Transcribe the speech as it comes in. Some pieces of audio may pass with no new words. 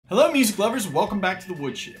Hello music lovers, welcome back to the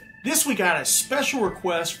Woodshed. This week I had a special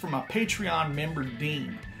request from my Patreon member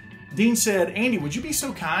Dean. Dean said, Andy, would you be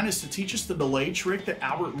so kind as to teach us the delay trick that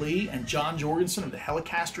Albert Lee and John Jorgensen of the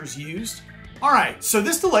Telecasters used? Alright, so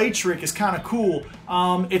this delay trick is kind of cool.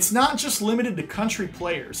 It's not just limited to country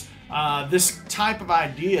players. This type of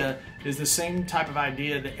idea is the same type of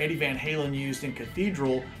idea that Eddie Van Halen used in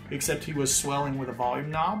Cathedral, except he was swelling with a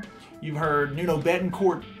volume knob. You've heard Nuno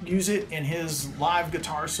Bettencourt use it in his live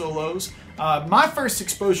guitar solos. My first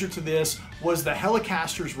exposure to this was the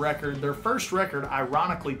Telecasters record, their first record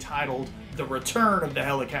ironically titled The Return of the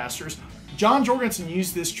Telecasters. John Jorgensen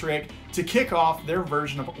used this trick to kick off their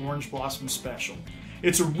version of Orange Blossom Special.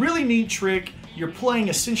 It's a really neat trick. You're playing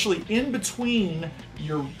essentially in between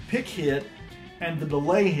your pick hit and the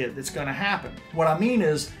delay hit that's going to happen. What I mean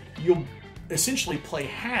is you'll essentially play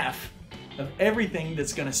half of everything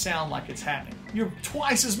that's going to sound like it's happening. You're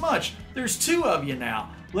twice as much. There's two of you now.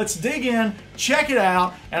 Let's dig in, check it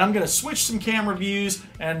out, and I'm going to switch some camera views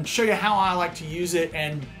and show you how I like to use it.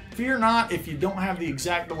 And fear not, if you don't have the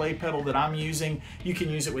exact delay pedal that I'm using, you can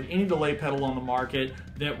use it with any delay pedal on the market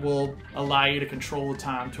that will allow you to control the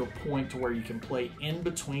time to a point to where you can play in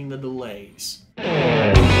between the delays.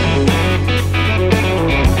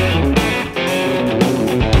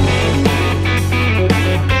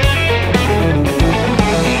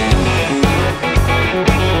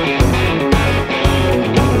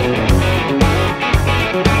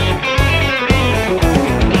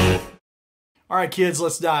 All right, kids,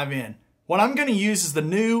 let's dive in. What I'm going to use is the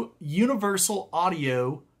new Universal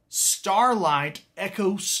Audio Starlight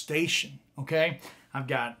Echo Station, okay? I've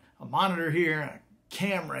got a monitor here, a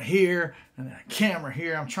camera here, and then a camera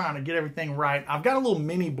here. I'm trying to get everything right. I've got a little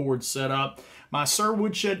mini board set up, my Sir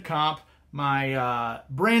Woodshed comp, my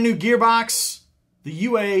brand new gearbox, the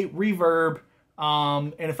UA reverb,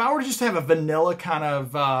 and if I were to just have a vanilla kind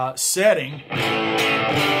of setting,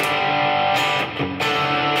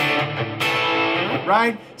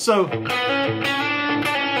 right? So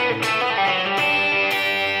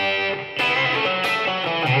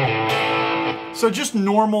just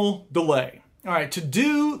normal delay. All right, to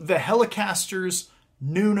do the Telecasters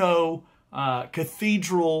Nuno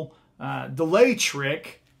Cathedral delay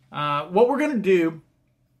trick, what we're going to do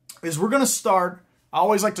is we're going to start, I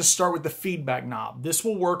always like to start with the feedback knob. This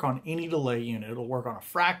will work on any delay unit. It'll work on a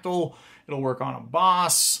Fractal, it'll work on a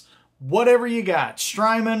Boss, whatever you got,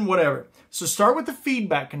 Strymon, whatever. So start with the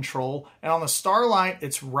feedback control, and on the Starlight,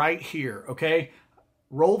 it's right here, okay?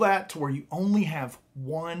 Roll that to where you only have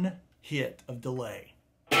one hit of delay,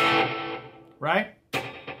 right?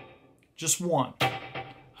 Just one.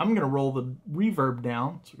 I'm gonna roll the reverb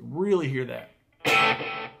down so you really hear that.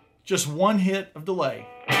 Just one hit of delay.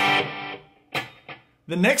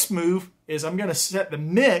 The next move is I'm gonna set the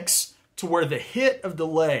mix to where the hit of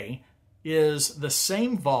delay is the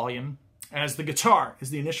same volume as the guitar, as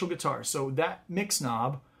the initial guitar. So that mix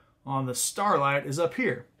knob on the Starlight is up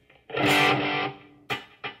here.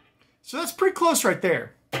 So that's pretty close right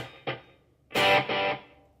there.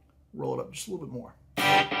 Roll it up just a little bit more.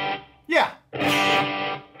 Yeah.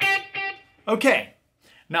 Okay.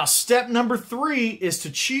 Now step number 3 is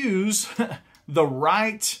to choose the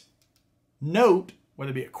right note,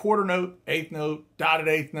 whether it be a quarter note, eighth note, dotted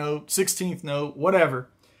eighth note, 16th note, whatever.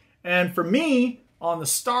 And for me, on the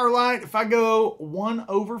Starlight, if I go one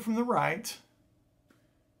over from the right,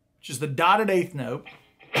 which is the dotted eighth note,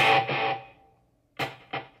 that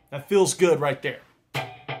feels good right there.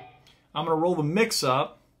 I'm going to roll the mix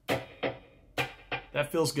up.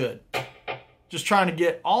 That feels good. Just trying to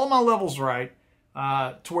get all of my levels right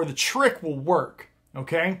to where the trick will work,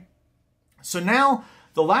 okay? So now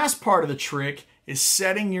the last part of the trick is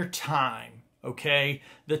setting your time, okay?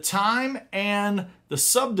 The time and the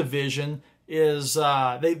subdivision is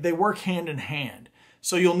they work hand in hand.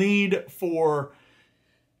 So you'll need for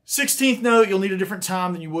 16th note, you'll need a different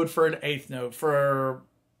time than you would for an eighth note, for a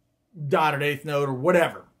dotted eighth note or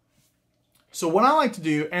whatever. So what I like to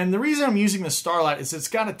do, and the reason I'm using the Starlight is it's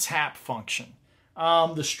got a tap function.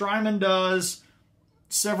 The Strymon does,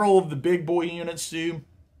 several of the big boy units do.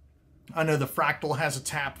 I know the Fractal has a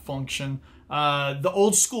tap function. The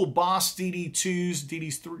old school Boss DD2s,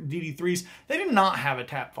 DD3s, they did not have a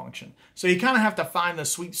tap function. So you kind of have to find the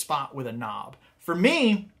sweet spot with a knob. For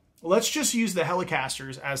me, let's just use the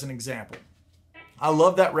Telecasters as an example. I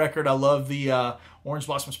love that record. I love the Orange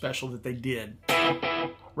Blossom Special that they did.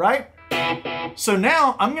 Right? So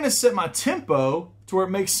now I'm going to set my tempo to where it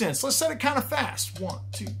makes sense. Let's set it kind of fast. 1,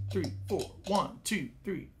 2, 3, 4. 1, 2,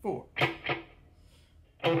 3, 4.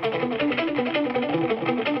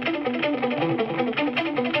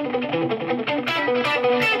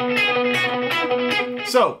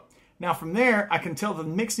 So now from there, I can tell the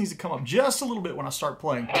mix needs to come up just a little bit when I start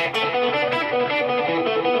playing.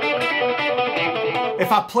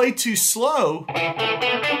 If I play too slow,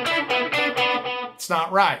 it's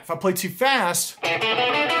not right. If I play too fast,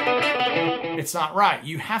 it's not right.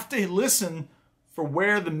 You have to listen for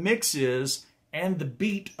where the mix is and the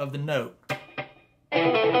beat of the note.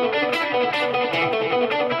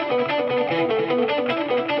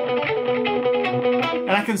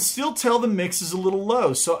 And I can still tell the mix is a little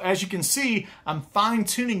low. So as you can see, I'm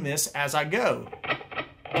fine-tuning this as I go.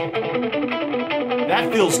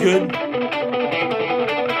 That feels good.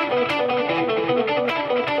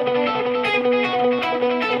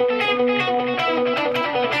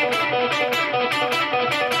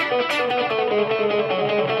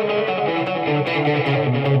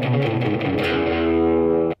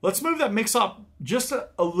 Let's move that mix up just a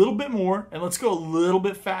little bit more, and let's go a little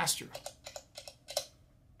bit faster.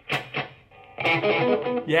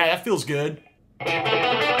 Yeah, that feels good. Yeah!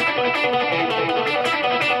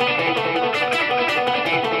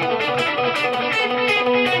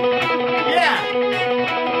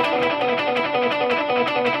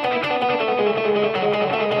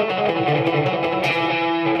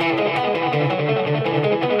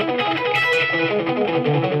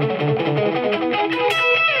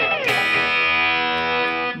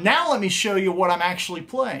 Now let me show you what I'm actually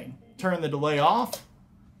playing. Turn the delay off.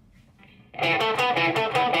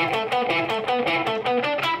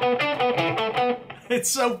 It's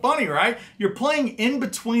so funny, right? You're playing in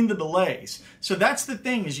between the delays. So that's the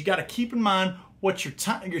thing, is you got to keep in mind what your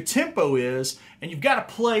tempo is, and you've got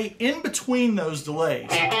to play in between those delays.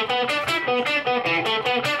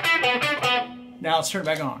 Now let's turn it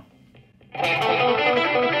back on.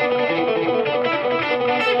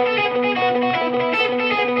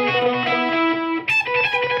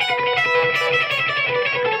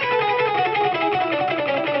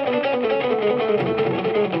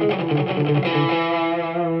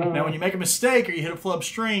 Now when you make a mistake or you hit a flub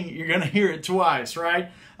string, you're going to hear it twice,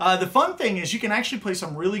 right? The fun thing is you can actually play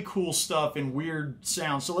some really cool stuff in weird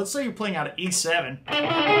sounds. So let's say you're playing out of E7.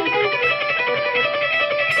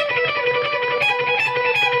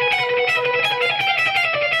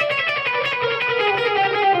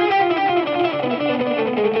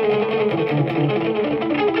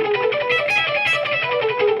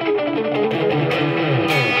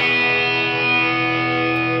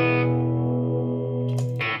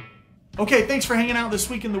 Okay, thanks for hanging out this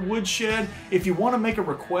week in the Woodshed. If you want to make a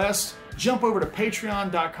request, jump over to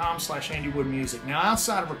patreon.com/AndyWoodMusic. Now,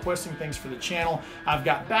 outside of requesting things for the channel, I've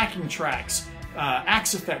got backing tracks,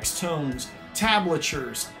 Axe Effects tones,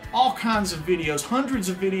 tablatures, all kinds of videos, hundreds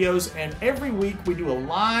of videos, and every week we do a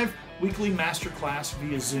live weekly masterclass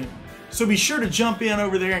via Zoom. So be sure to jump in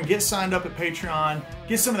over there and get signed up at Patreon,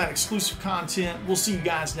 get some of that exclusive content. We'll see you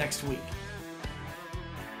guys next week.